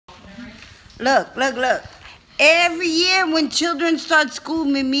Look, look, look. Every year when children start school,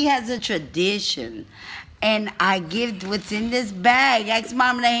 Mimi has a tradition. And I give what's in this bag. Ask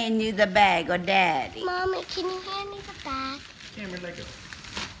Mama to hand you the bag or Daddy. Mommy, can you hand me the bag? Camryn, let go.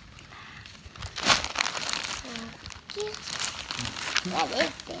 What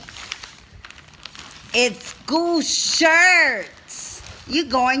is this? It's school shirts. You're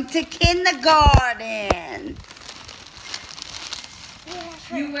going to kindergarten.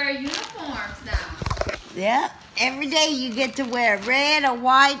 You wear uniforms now. Yeah. Every day you get to wear a red, a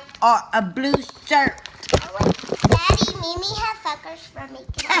white, or a blue shirt. Oh, wait. Daddy, Mimi has suckers for me.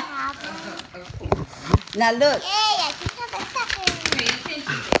 Can I have them? Now look. Yay, I can have a sucker. Pay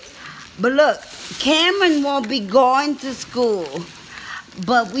attention, Dave. But look, Camryn won't be going to school.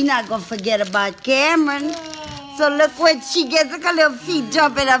 But we're not going to forget about Camryn. So look when she gets, look her little feet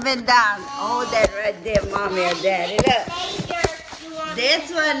jumping up and down. Oh, that right there, Mommy or Daddy. Look.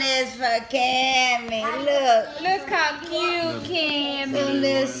 This one is for Cammy. Look. Look how cute Cam The is.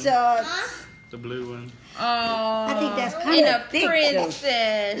 little shorts. The blue one. Oh, I think that's in kind a of thick,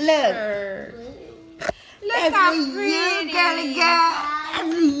 princess Look. shirt. Look That's how for pretty. you, girly girl.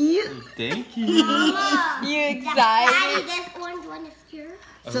 That's for you. Thank you. You excited? Daddy, this orange one is here.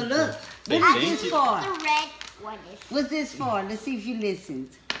 So look, Say what thank is this you. for? The red one is. What's this for? Let's see if you listened.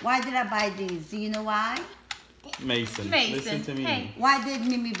 Why did I buy these? Do you know why? Mason, listen to me. Hey. Why did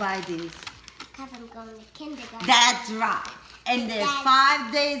Mimi buy these? Because I'm going to kindergarten. That's right. And there's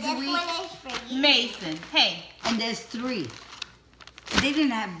 5 days a This week, one is for you. Mason, hey, and there's 3. They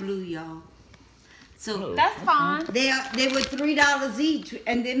didn't have blue, y'all. So Oh. that's fine. they were $3 each,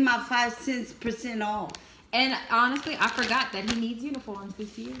 and then my 5 cents % off. And honestly, I forgot that he needs uniforms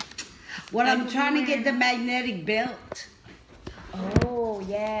this year. Well, Thank I'm you trying to for get the wearing magnetic belt. Oh,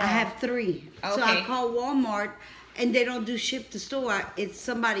 yeah. I have 3. So I Okay. called Walmart, and they don't do ship to store. It's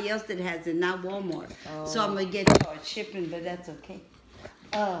somebody else that has it, not Walmart. So I'm going to get charged shipping, but that's okay.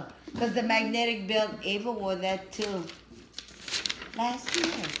 Because the magnetic belt, Ava wore that too last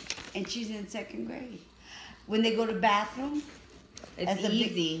year. And she's in 2nd grade. When they go to bathroom. It's That's a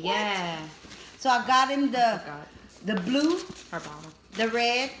big- easy, What? yeah. So I got him the blue, Her bottle. the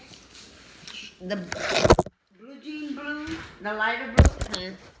red, the blue jean blue, the lighter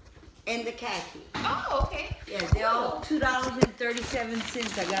blue, and the khaki. Oh, okay. Yeah, they're all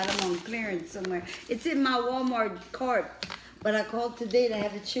 $2.37. I got them on clearance somewhere. It's in my Walmart cart, but I called today to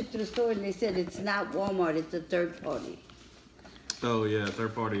have it shipped to the store, and they said it's not Walmart, it's a third party. Oh yeah,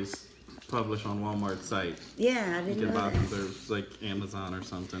 third parties publish on Walmart's site. Yeah, I You didn't can know buy that. them through like Amazon or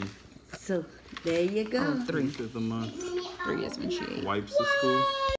something. So, there you go. 3. End of the month. 3 is when she ate. Wipes of school.